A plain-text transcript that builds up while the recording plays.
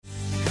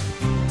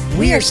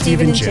We are Steve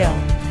and Jill.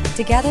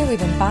 Together, we've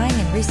been buying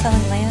and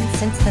reselling land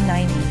since the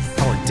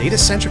 90s. Our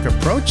data-centric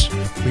approach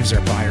leaves our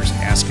buyers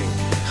asking,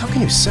 how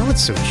can you sell it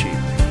so cheap?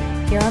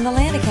 Here on the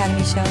Land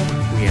Academy Show,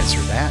 We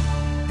answer that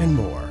and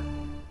more.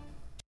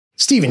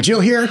 Steve and Jill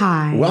here.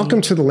 Hi.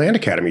 Welcome to the Land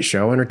Academy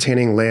Show,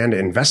 entertaining land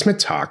investment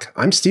talk.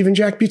 I'm Stephen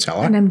Jack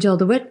Butella. And I'm Jill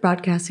DeWitt,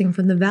 broadcasting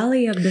from the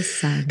Valley of the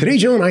Sun. Today,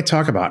 Jill and I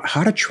talk about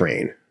how to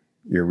train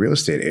your real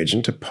estate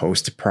agent to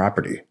post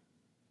property.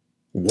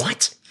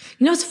 What?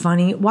 You know what's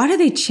funny? Why do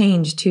they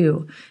change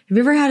too? Have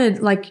you ever had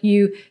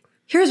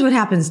here's what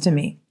happens to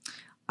me.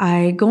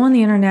 I go on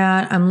the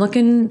internet, I'm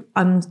looking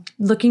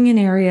in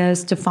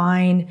areas to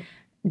find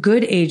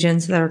good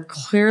agents that are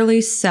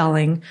clearly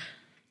selling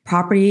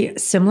property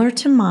similar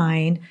to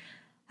mine.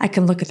 I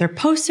can look at their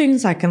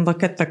postings, I can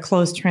look at the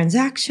closed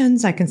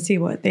transactions, I can see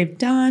what they've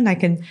done,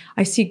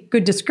 I see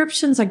good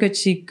descriptions, I could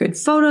see good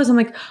photos. I'm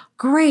like,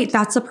 great,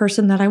 that's the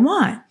person that I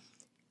want.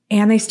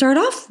 And they start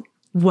off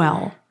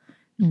well.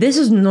 This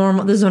is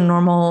normal. This is a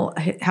normal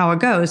how it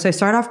goes. They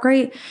start off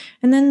great.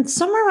 And then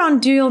somewhere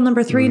around deal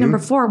number 3, number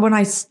 4, when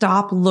I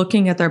stop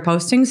looking at their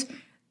postings,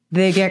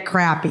 they get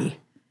crappy.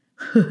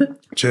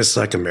 Just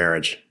like a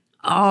marriage.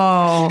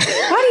 Oh,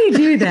 why do you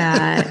do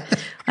that?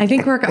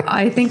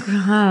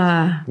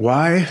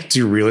 Why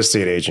do real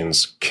estate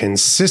agents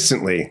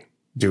consistently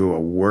do a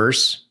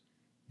worse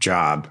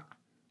job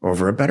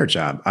over a better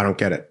job? I don't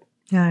get it.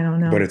 Yeah, I don't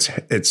know. But it's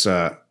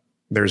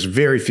there's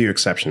very few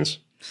exceptions.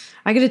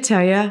 I got to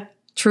tell you,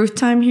 truth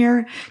time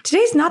here.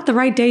 Today's not the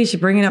right day you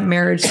should bring up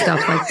marriage stuff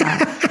like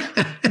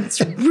that. It's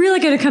really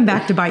going to come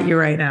back to bite you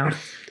right now.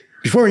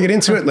 Before we get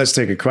into it, let's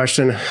take a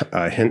question.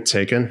 A hint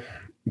taken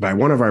by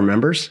one of our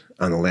members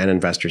on the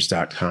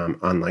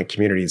landinvestors.com online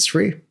community. It's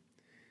free.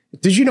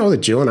 Did you know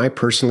that Jill and I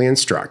personally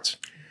instruct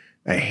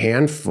a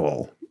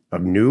handful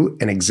of new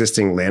and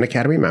existing Land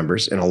Academy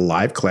members in a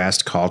live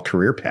class called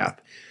Career Path,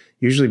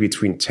 usually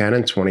between 10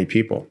 and 20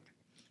 people?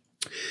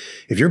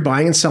 If you're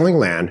buying and selling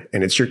land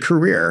and it's your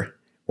career,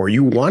 or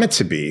you want it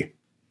to be,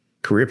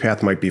 Career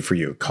Path might be for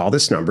you. Call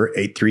this number,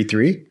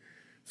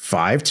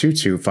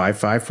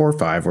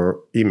 833-522-5545, or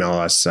email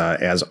us,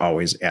 as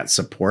always, at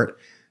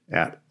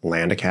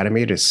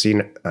support@landacademy to see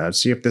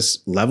if this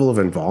level of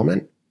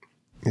involvement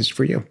is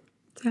for you.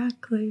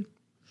 Exactly.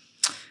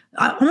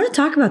 I want to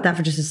talk about that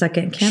for just a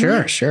second.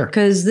 Can we? Sure.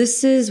 Because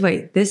this is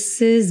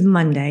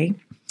Monday.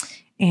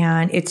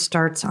 And it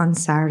starts on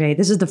Saturday.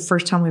 This is the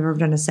first time we've ever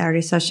done a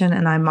Saturday session.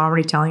 And I'm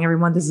already telling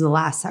everyone this is the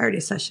last Saturday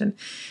session.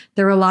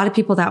 There were a lot of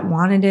people that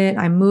wanted it.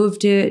 I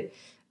moved it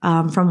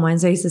from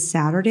Wednesdays to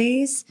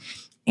Saturdays.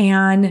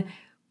 And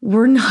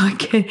we're not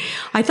kidding.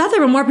 I thought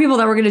there were more people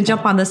that were going to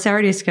jump on the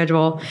Saturday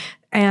schedule.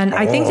 And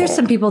I think there's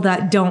some people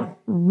that don't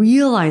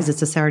realize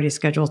it's a Saturday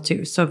schedule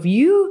too. So if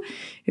you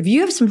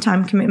have some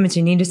time commitments,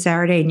 you need a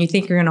Saturday and you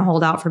think you're going to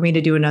hold out for me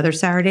to do another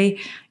Saturday,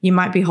 you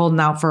might be holding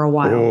out for a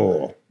while.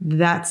 Oh,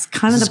 that's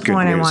kind of the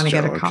point I want to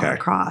get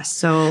across.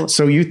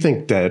 So you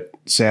think that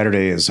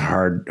Saturday is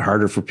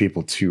harder for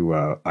people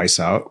to ice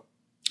out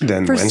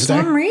than for Wednesday?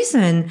 some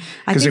reason.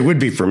 Because it would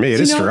be for me. It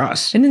is for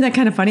us. Isn't that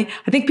kind of funny?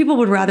 I think people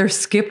would rather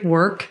skip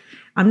work.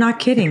 I'm not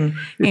kidding.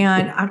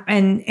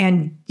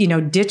 and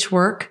ditch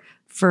work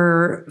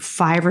for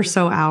 5 or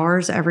so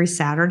hours every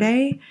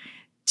Saturday,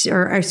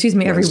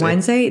 every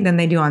Wednesday than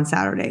they do on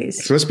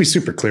Saturdays. So let's be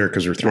super clear,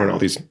 because we're throwing all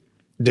these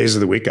days of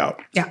the week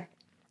out. Yeah.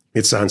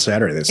 It's on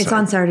Saturday this time. It's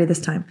on Saturday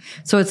this time.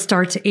 So it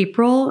starts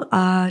April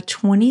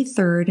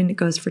 23rd and it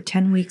goes for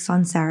 10 weeks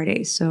on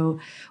Saturday. So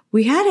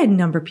we had a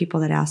number of people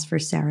that asked for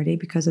Saturday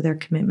because of their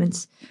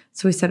commitments.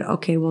 So we said,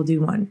 okay, we'll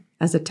do one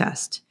as a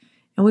test.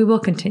 And we will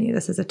continue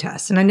this as a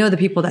test. And I know the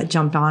people that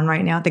jumped on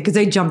right now, because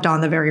they jumped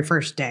on the very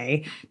first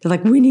day. They're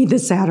like, we need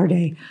this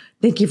Saturday.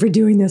 Thank you for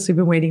doing this. We've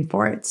been waiting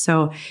for it.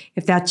 So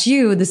if that's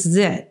you, this is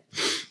it.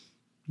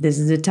 This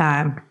is the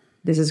time.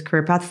 This is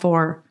Career Path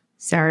 4,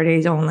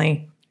 Saturdays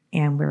only.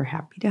 And we're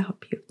happy to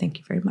help you. Thank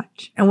you very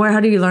much. And how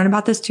do you learn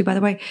about this too, by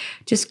the way?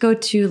 Just go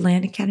to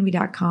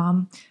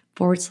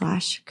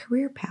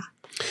landacademy.com/career path.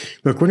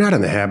 Look, we're not in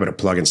the habit of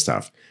plugging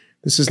stuff.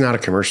 This is not a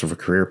commercial for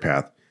Career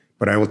Path.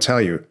 But I will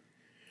tell you,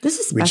 this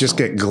is special. We just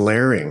get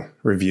glaring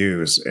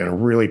reviews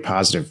and really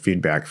positive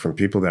feedback from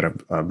people that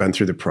have been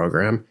through the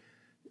program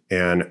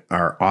and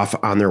are off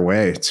on their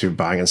way to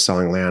buying and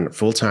selling land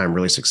full-time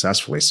really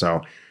successfully.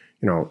 So,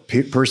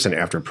 person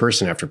after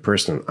person after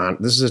person,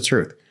 this is the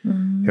truth,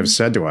 have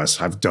said to us,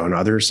 I've done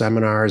other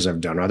seminars, I've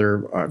gone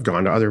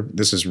to other,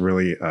 this is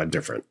really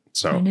different.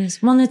 So it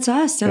is. Well, and it's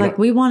us. They're like,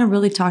 we want to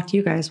really talk to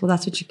you guys. Well,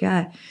 that's what you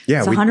get. Yeah.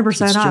 It's 100%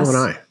 us. Jill and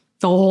I.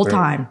 The whole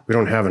time. We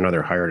don't have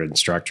another hired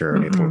instructor or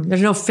anything.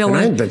 There's no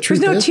fill-in. There's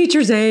no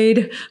teacher's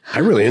aid. I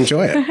really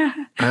enjoy it.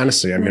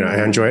 Honestly,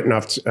 I enjoy it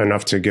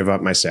enough to give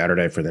up my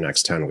Saturday for the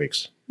next 10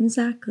 weeks.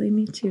 Exactly.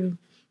 Me too.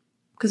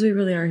 Because we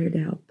really are here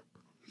to help.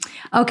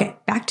 Okay,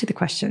 back to the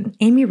question.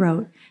 Amy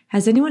wrote,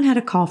 has anyone had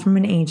a call from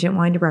an agent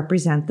wanting to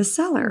represent the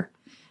seller?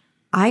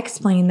 I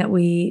explained that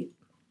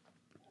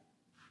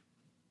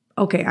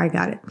okay, I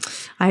got it.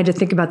 I had to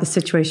think about the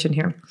situation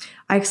here.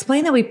 I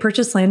explained that we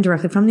purchase land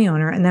directly from the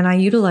owner, and then I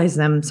utilize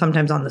them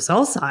sometimes on the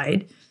sell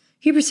side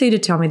He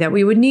proceeded to tell me that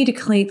we would need to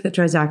complete the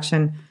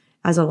transaction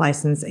as a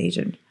licensed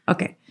agent.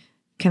 Okay.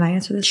 Can I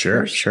answer this?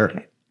 Sure, first? sure.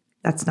 Okay.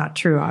 That's not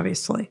true,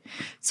 obviously.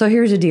 So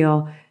here's the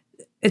deal.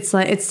 It's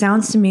like, it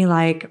sounds to me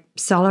like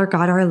seller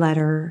got our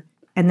letter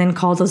and then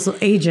called us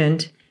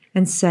agent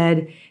and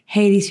said,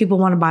 hey, these people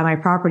want to buy my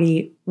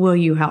property. Will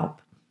you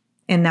help?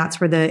 And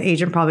that's where the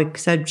agent probably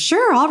said,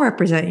 sure, I'll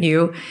represent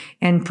you,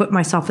 and put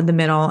myself in the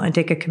middle and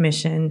take a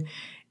commission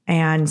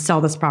and sell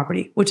this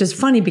property, which is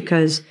funny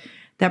because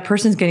that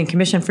person's getting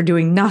commission for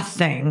doing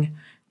nothing,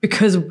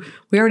 because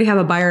we already have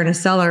a buyer and a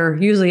seller.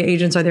 Usually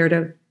agents are there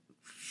to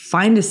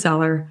find a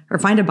seller or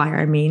find a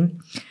buyer,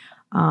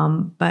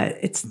 but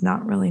it's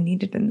not really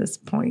needed in this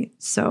point.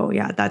 So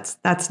yeah,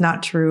 that's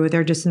not true.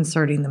 They're just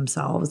inserting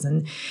themselves,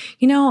 and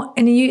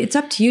it's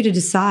up to you to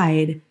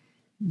decide.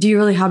 Do you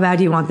really, how bad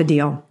do you want the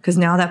deal? Because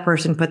now that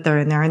person put their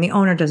in there, and the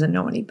owner doesn't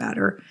know any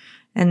better,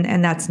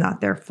 and that's not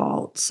their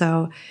fault.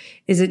 So,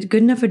 is it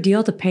good enough a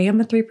deal to pay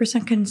them a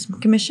 3%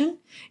 commission?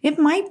 It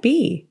might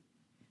be,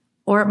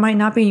 or it might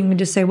not be. You can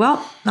just say, "Well,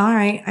 all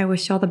right, I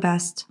wish you all the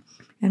best,"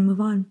 and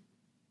move on.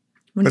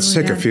 Let's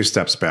take a few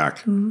steps back.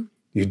 Mm-hmm.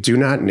 You do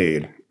not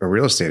need a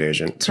real estate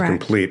agent to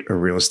complete a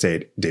real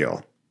estate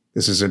deal.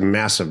 This is a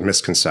massive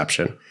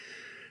misconception.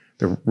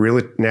 The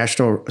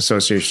National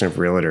Association of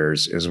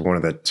Realtors is one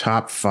of the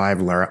top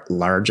 5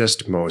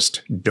 largest,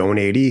 most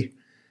donating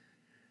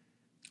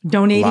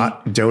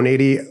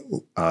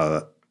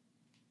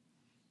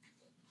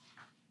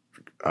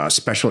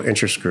special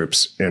interest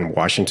groups in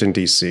Washington,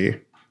 D.C.,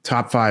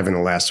 top 5 in the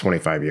last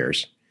 25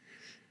 years.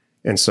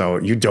 And so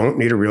you don't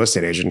need a real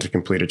estate agent to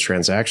complete a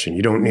transaction.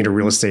 You don't need a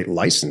real estate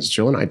license.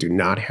 Jill and I do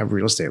not have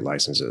real estate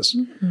licenses.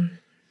 Mm-hmm.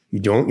 You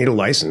don't need a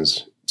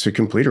license to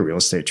complete a real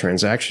estate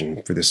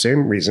transaction for the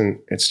same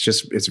reason.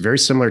 It's very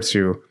similar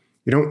to,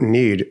 you don't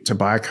need to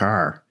buy a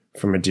car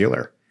from a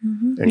dealer.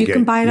 Mm-hmm. You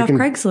can buy it off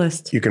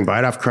Craigslist. You can buy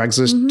it off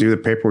Craigslist, mm-hmm. do the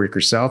paperwork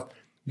yourself,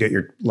 get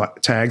your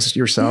tags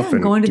yourself,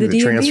 and go into do the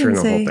DMV transfer and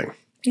the say, whole thing.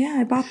 Yeah,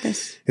 I bought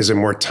this. Is it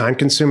more time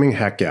consuming?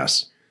 Heck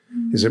yes.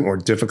 Mm-hmm. Is it more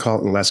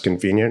difficult and less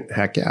convenient?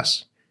 Heck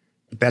yes.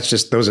 But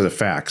those are the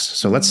facts.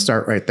 So let's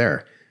start right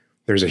there.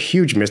 There's a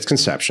huge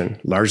misconception,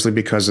 largely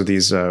because of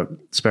these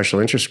special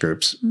interest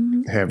groups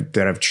that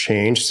have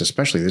changed,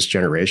 especially this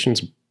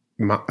generation's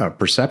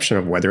perception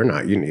of whether or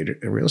not you need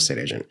a real estate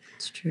agent.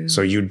 It's true.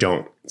 So you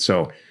don't.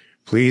 So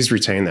please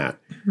retain that.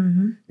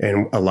 Mm-hmm.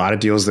 And a lot of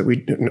deals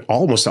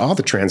almost all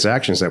the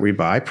transactions that we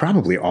buy,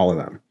 probably all of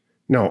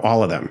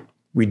them,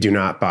 we do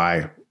not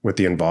buy with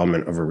the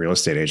involvement of a real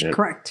estate agent.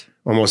 Correct.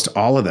 Almost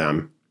all of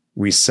them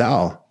we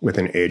sell with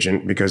an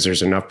agent because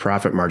there's enough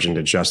profit margin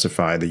to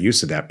justify the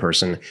use of that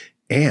person,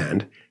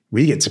 and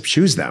we get to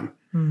choose them.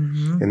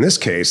 Mm-hmm. In this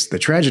case, the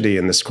tragedy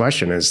in this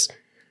question is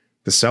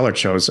the seller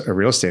chose a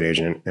real estate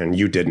agent and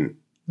you didn't.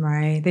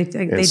 Right. They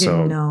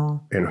didn't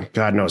know. And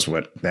God knows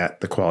what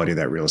the quality of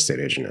that real estate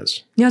agent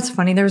is. Yeah, it's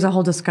funny. There was a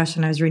whole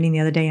discussion I was reading the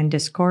other day in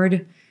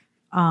Discord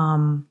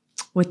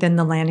within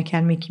the Land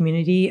Academy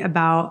community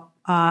about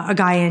a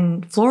guy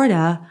in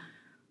Florida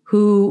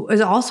who is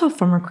also a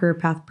former career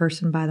path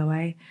person, by the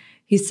way.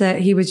 He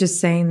said, he was just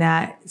saying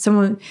that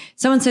someone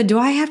said, do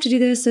I have to do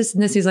this,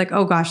 and this? He's like,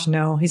 oh gosh,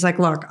 no. He's like,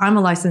 look, I'm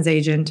a licensed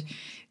agent.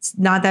 It's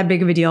not that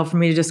big of a deal for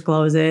me to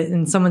disclose it.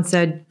 And someone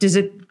said, does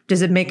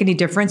it make any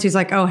difference? He's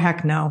like, oh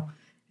heck no.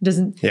 It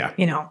doesn't,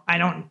 I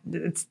don't,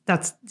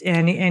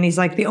 and he's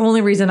like, the only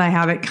reason I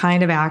have it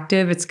kind of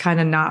active, it's kind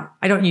of not,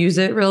 I don't use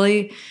it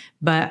really,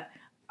 but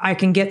I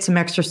can get some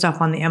extra stuff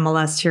on the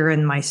MLS here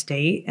in my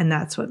state. And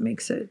that's what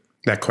makes it.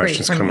 That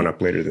question's coming up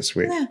later this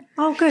week. Yeah.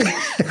 Oh, good.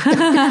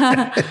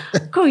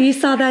 Cool. You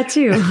saw that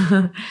too.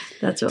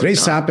 That's really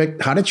Today's topic,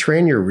 how to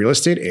train your real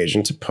estate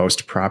agent to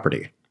post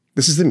property.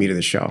 This is the meat of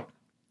the show.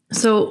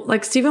 So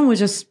like Stephen was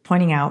just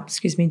pointing out,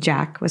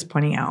 Jack was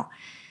pointing out,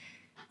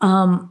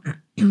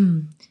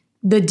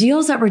 the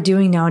deals that we're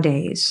doing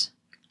nowadays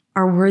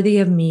are worthy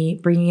of me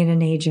bringing in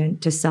an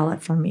agent to sell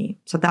it for me.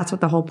 So that's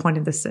what the whole point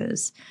of this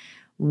is.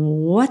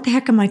 What the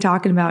heck am I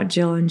talking about,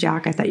 Jill and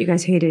Jack? I thought you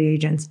guys hated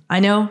agents. I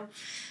know.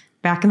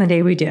 Back in the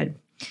day, we did.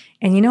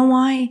 And you know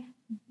why?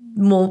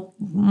 Well,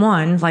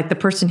 one, like the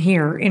person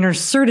here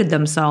inserted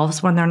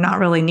themselves when they're not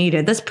really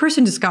needed. This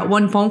person just got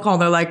one phone call.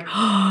 They're like,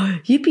 oh,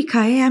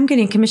 yippee-ki-yay, I'm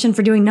getting commission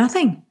for doing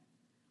nothing.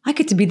 I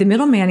get to be the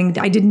middleman, and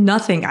I did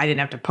nothing. I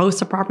didn't have to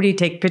post a property,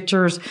 take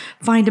pictures,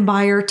 find a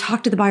buyer,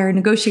 talk to the buyer,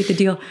 negotiate the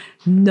deal.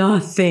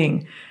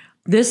 Nothing.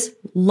 This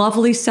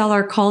lovely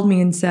seller called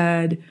me and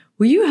said,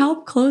 will you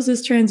help close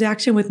this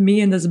transaction with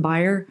me and this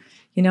buyer?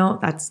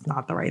 That's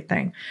not the right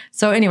thing.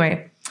 So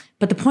anyway,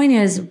 but the point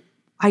is,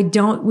 we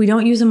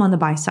don't use them on the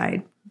buy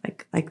side,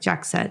 like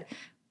Jack said.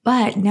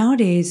 But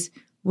nowadays,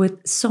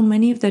 with so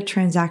many of the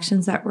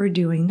transactions that we're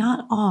doing,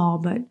 not all,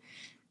 but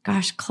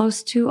gosh,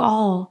 close to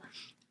all,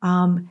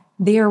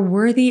 they are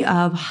worthy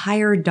of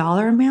higher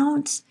dollar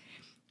amounts.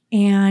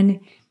 And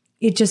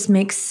it just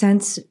makes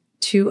sense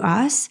to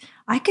us.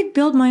 I could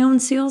build my own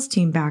sales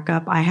team back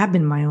up. I have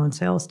been my own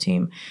sales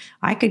team.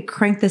 I could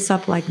crank this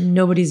up like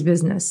nobody's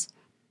business.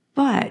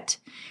 But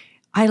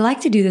I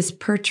like to do this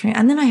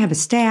and then I have a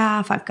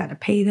staff, I've got to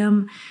pay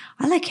them.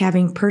 I like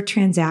having per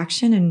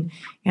transaction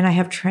and I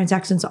have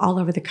transactions all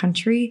over the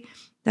country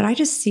that I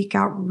just seek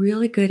out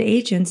really good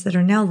agents that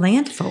are now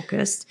land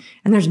focused.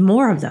 And there's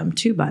more of them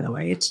too, by the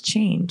way, it's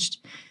changed,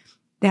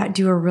 that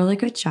do a really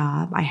good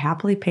job. I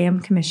happily pay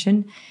them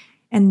commission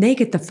and they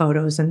get the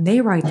photos and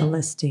they write the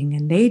listing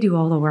and they do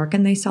all the work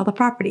and they sell the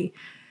property.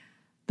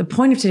 The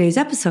point of today's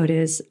episode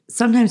is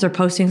sometimes their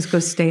postings go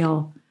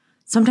stale.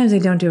 Sometimes they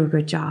don't do a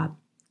good job.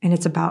 And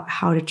it's about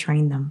how to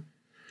train them.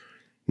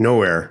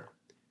 Nowhere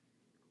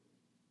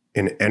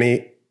in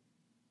any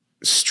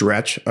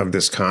stretch of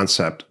this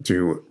concept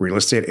do real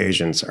estate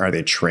agents, are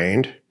they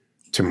trained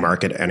to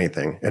market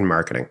anything in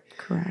marketing?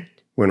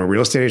 Correct. When a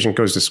real estate agent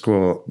goes to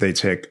school, they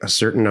take a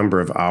certain number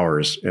of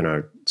hours in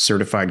a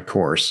certified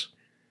course,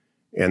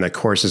 and the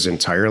course is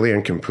entirely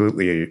and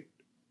completely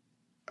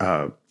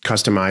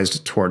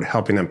customized toward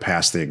helping them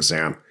pass the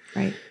exam.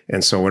 Right.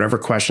 And so whatever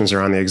questions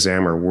are on the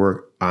exam or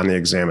were on the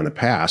exam in the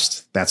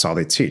past, that's all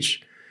they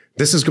teach.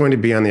 This is going to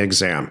be on the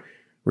exam.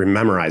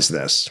 Memorize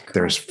this.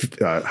 There's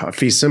a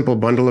fee simple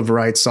bundle of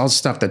rights, all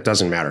stuff that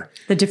doesn't matter.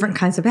 The different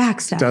kinds of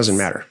access. Doesn't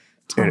matter.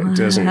 It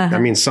doesn't. I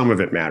mean, some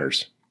of it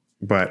matters.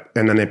 And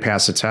then they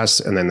pass the test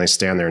and then they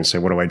stand there and say,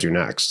 what do I do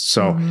next?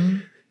 So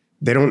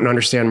they don't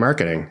understand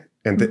marketing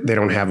and they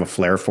don't have a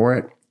flair for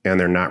it. And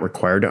they're not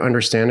required to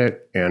understand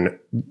it. And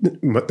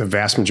the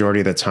vast majority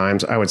of the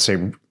times, I would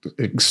say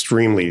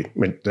extreme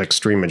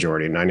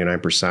majority,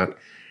 99%,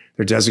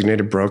 their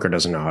designated broker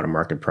doesn't know how to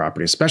market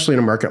property, especially in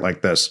a market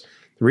like this.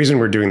 The reason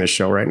we're doing this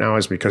show right now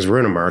is because we're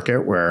in a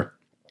market where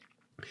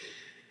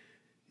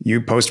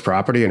you post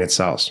property and it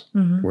sells.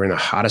 We're in the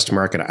hottest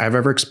market I've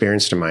ever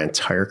experienced in my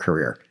entire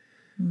career.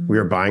 We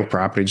are buying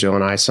property, Jill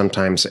and I,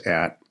 sometimes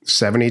at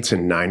 70 to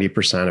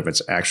 90% of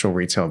its actual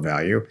retail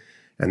value,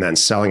 and then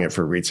selling it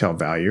for retail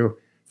value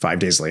 5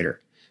 days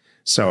later.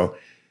 So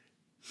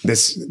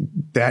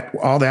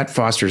all that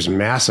fosters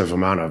massive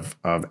amount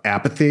of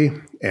apathy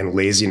and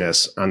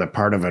laziness on the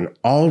part of an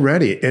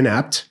already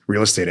inept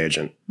real estate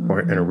agent or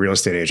in a real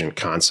estate agent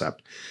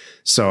concept.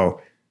 So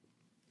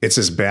it's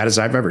as bad as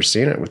I've ever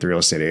seen it with real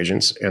estate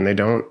agents, and they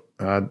do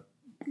not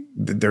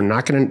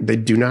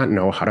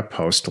know how to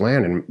post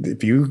land. And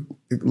if you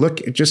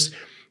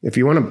if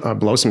you want to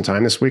blow some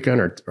time this weekend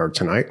or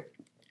tonight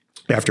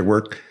after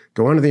work,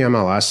 go onto the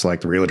MLS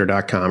like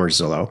Realtor.com or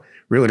Zillow.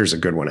 Realtor's a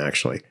good one,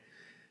 actually.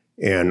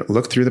 And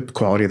look through the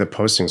quality of the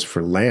postings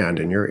for land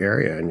in your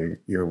area, and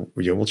you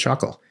will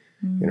chuckle.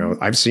 You know,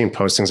 I've seen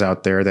postings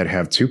out there that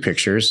have 2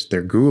 pictures.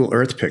 They're Google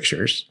Earth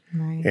pictures,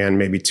 and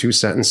maybe 2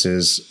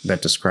 sentences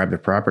that describe the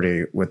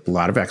property with a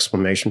lot of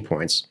exclamation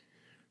points.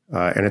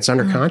 And it's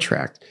under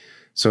contract.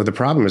 So the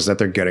problem is that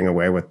they're getting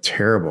away with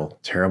terrible,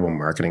 terrible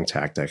marketing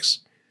tactics.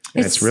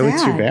 And it's really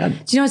too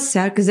bad. Do you know what's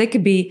sad? Because they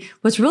could be,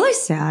 what's really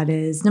sad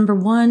is, number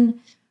one,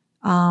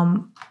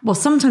 well,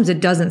 sometimes it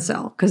doesn't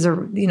sell because,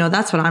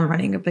 that's what I'm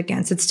running up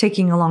against. It's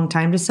taking a long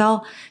time to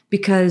sell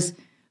because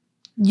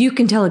you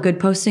can tell a good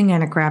posting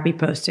and a crappy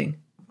posting.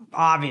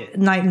 Obvious,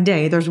 night and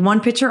day. There's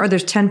 1 picture or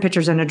there's 10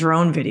 pictures in a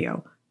drone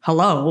video.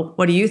 Hello,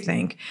 what do you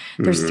think?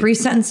 There's 3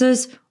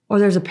 sentences or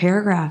there's a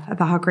paragraph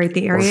about how great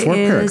the area or 4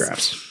 is.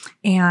 paragraphs.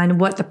 And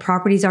what the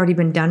property's already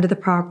been done to the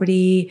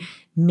property,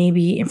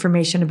 maybe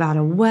information about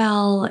a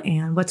well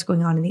and what's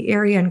going on in the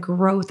area and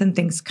growth and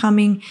things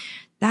coming.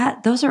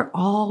 Those are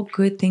all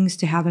good things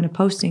to have in a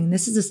posting.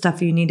 This is the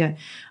stuff you need to,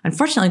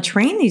 unfortunately,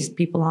 train these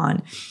people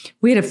on.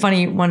 We had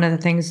one of the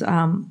things,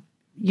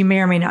 you may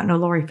or may not know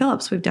Lori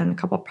Phillips. We've done a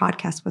couple of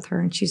podcasts with her,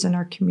 and she's in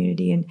our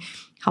community and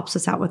helps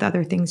us out with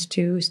other things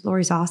too.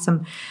 Lori's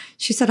awesome.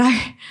 She said,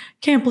 I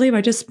can't believe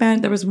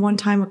there was one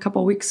time a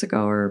couple of weeks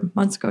ago or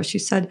months ago, she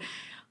said,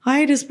 I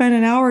had to spend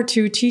an hour or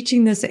 2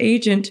 teaching this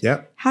agent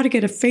how to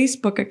get a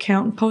Facebook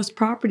account and post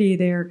property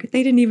there.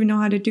 They didn't even know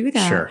how to do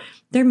that. Sure.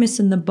 They're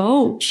missing the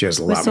boat. She has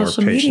a lot more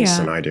patience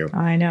than I do.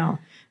 I know.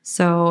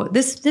 So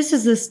this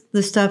is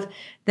the stuff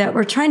that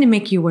we're trying to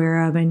make you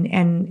aware of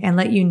and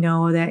let you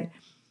know that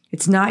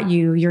it's not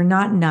you. You're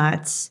not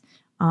nuts.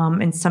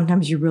 And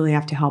sometimes you really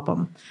have to help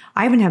them.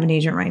 I even have an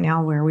agent right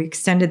now where we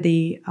extended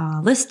the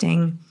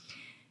listing.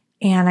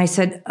 And I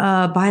said,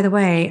 by the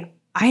way,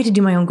 I had to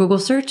do my own Google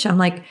search. I'm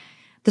like,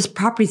 this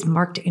property's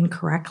marked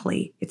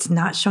incorrectly. It's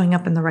not showing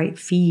up in the right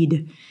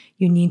feed.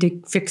 You need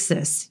to fix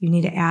this. You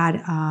need to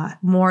add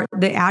more.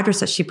 The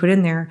address that she put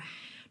in there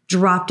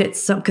dropped it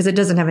because it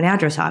doesn't have an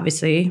address,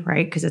 obviously,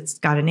 right? Because it's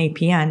got an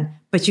APN.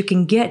 But you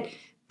can get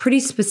pretty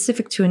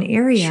specific to an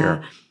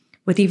area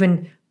with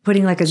even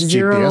putting like a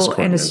 0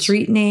 and a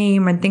street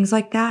name and things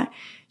like that.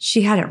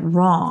 She had it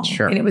wrong.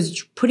 And it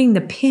was putting the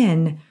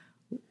pin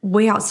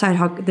way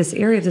outside this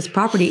area of this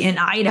property in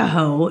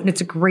Idaho, and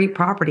it's a great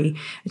property.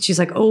 And she's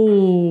like,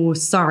 oh,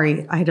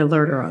 sorry, I had to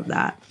alert her of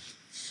that.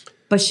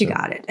 But she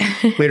got it.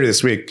 Later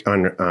this week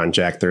on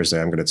Jack Thursday,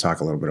 I'm going to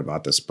talk a little bit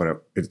about this,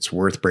 but it's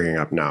worth bringing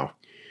up now.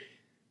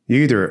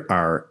 You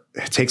either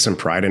take some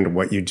pride into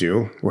what you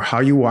do or how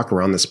you walk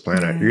around this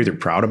planet. You're either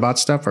proud about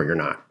stuff or you're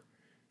not.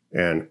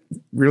 And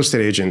real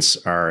estate agents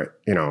are,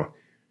 you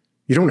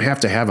don't have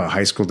to have a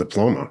high school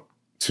diploma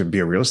to be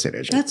a real estate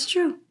agent. That's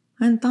true.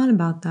 I hadn't thought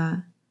about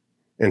that.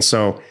 And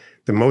so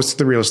most of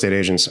the real estate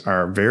agents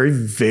are very,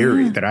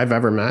 that I've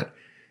ever met,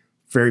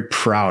 very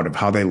proud of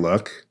how they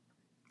look.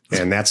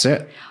 And that's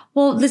it.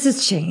 Well, this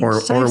has changed.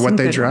 Or what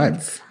they drive.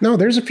 Ones. No,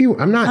 there's a few.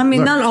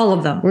 Not all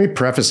of them. Let me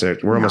preface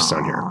it. We're almost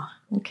done here.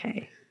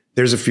 Okay.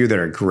 There's a few that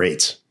are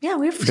great. Yeah,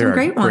 we have some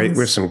great ones.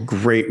 We have some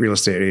great real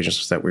estate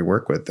agents that we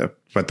work with.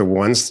 But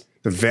the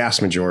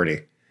vast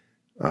majority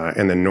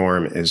and the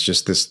norm is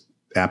just this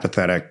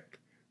apathetic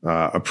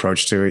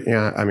approach to it.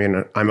 Yeah, I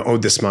mean, I'm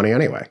owed this money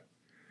anyway.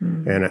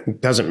 And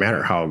it doesn't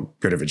matter how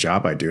good of a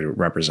job I do to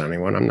represent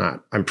anyone.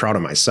 I'm proud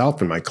of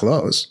myself and my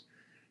clothes,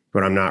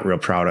 but I'm not real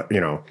proud of,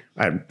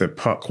 the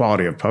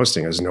quality of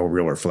posting is no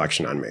real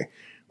reflection on me,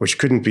 which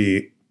couldn't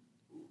be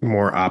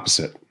more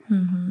opposite.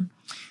 Mm-hmm.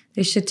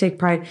 They should take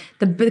pride.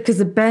 Because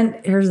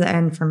here's the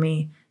end for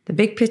me. The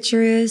big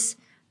picture is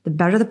the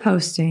better the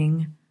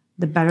posting,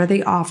 the better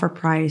the offer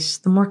price,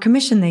 the more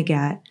commission they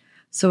get.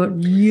 So it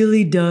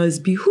really does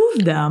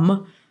behoove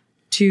them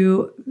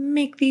to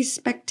make these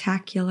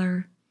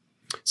spectacular.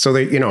 So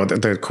the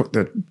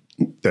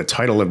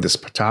title of this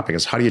topic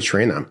is how do you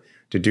train them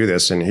to do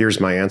this? And here's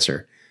my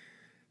answer.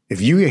 If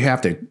you have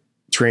to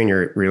train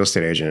your real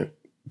estate agent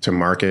to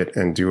market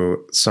and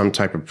do some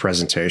type of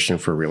presentation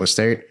for real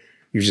estate,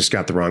 you've just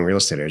got the wrong real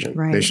estate agent.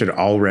 Right. They should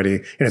already,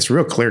 and it's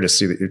real clear to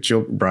see that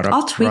Jill brought it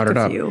up.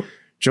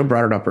 Jill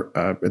brought it up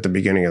at the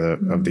beginning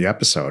of the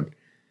episode.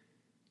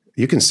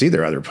 You can see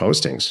their other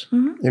postings,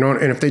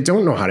 and if they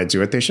don't know how to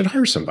do it, they should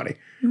hire somebody.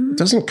 It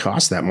doesn't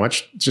cost that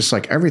much, just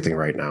like everything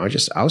right now. I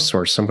just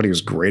outsource somebody who's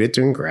great at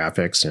doing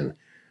graphics and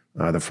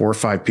the 4 or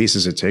 5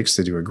 pieces it takes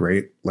to do a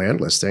great land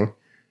listing.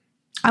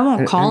 I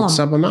won't call them.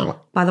 Sub them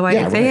out. By the way,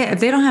 if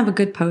they don't have a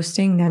good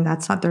posting, then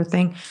that's not their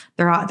thing.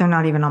 They're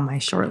not even on my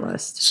short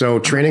list. So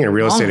training a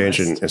real estate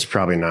agent is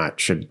probably not,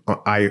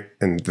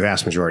 and the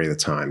vast majority of the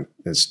time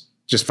is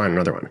just find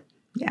another one.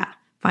 Yeah.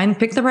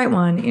 Pick the right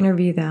one,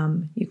 interview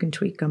them. You can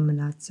tweak them, and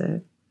that's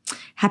it.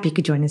 Happy you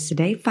could join us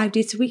today. 5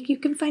 days a week, you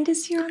can find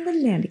us here on the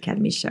Land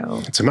Academy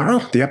Show. Tomorrow,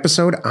 the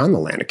episode on the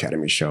Land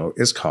Academy Show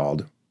is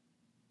called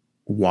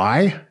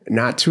Why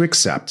Not to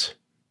Accept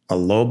a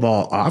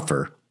Lowball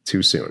Offer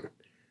Too Soon.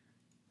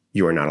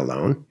 You are not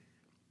alone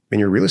in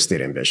your real estate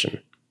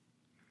ambition.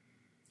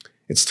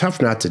 It's tough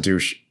not to do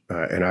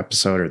an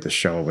episode or the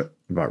show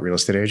about real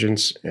estate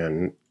agents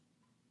and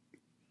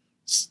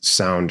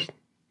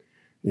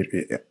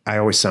I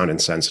always sound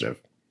insensitive.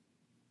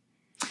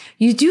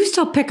 You do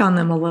still pick on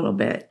them a little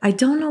bit. I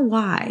don't know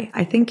why.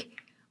 I think,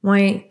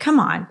 come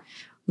on.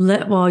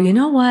 Well, you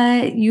know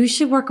what? You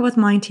should work with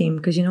my team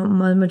because,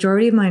 the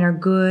majority of mine are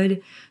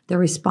good. They're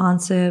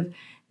responsive.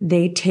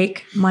 They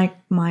take my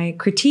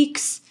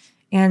critiques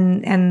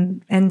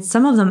and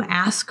some of them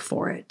ask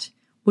for it,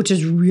 which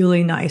is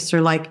really nice.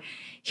 They're like,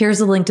 here's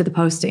a link to the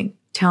posting.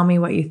 Tell me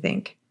what you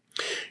think.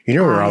 You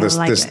know where all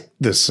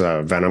this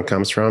venom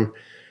comes from?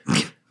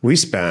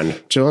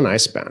 Jill and I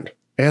spend.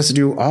 It has to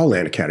do with all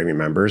Land Academy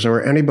members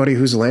or anybody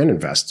who's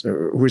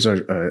who's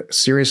a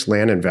serious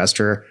land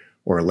investor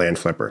or a land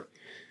flipper.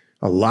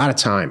 A lot of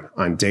time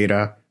on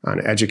data, on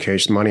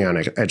education, money on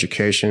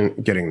education,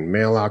 getting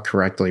mail out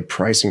correctly,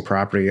 pricing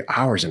property,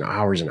 hours and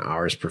hours and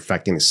hours,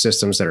 perfecting the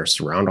systems that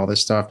surround all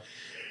this stuff.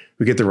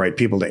 We get the right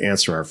people to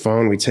answer our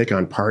phone. We take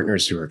on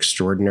partners who are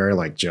extraordinary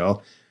like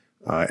Jill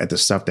at the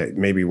stuff that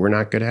maybe we're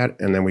not good at.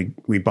 And then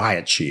we buy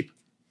it cheap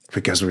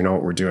because we know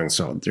what we're doing.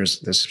 So there's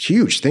this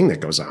huge thing that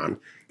goes on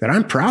that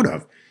I'm proud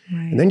of.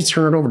 Right. And then you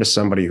turn it over to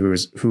somebody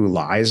who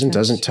lies and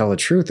doesn't tell the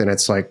truth. And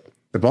it's like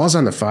the ball's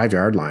on the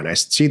 5-yard line. I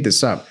teed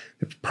this up.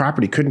 The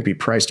property couldn't be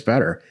priced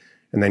better.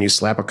 And then you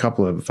slap a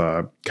couple of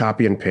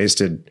copy and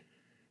pasted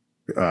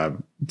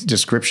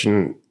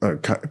description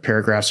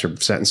paragraphs or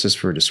sentences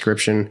for a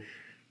description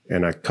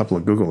and a couple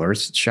of Google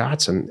Earth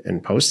shots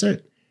and post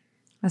it.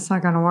 That's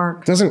not going to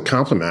work. Doesn't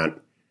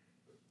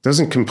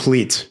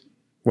complete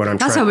what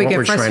That's how we get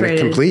frustrated. Trying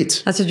to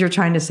complete. That's what you're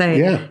trying to say.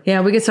 Yeah,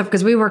 we get stuff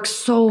because we work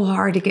so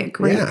hard to get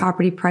great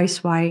property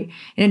price right.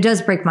 And it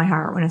does break my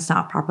heart when it's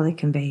not properly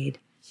conveyed.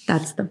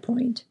 That's the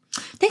point.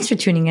 Thanks for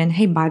tuning in.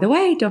 Hey, by the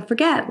way, don't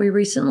forget, we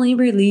recently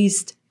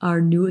released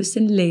our newest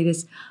and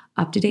latest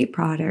up-to-date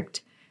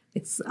product.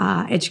 It's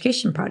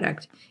education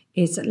product.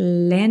 It's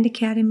Land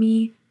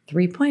Academy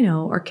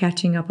 3.0 or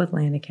Catching Up with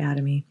Land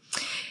Academy.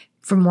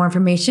 For more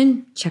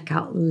information, check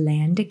out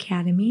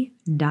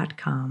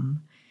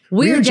landacademy.com.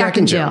 We're Jack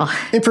and Jill.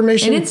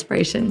 Information and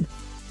inspiration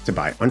to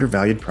buy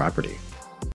undervalued property.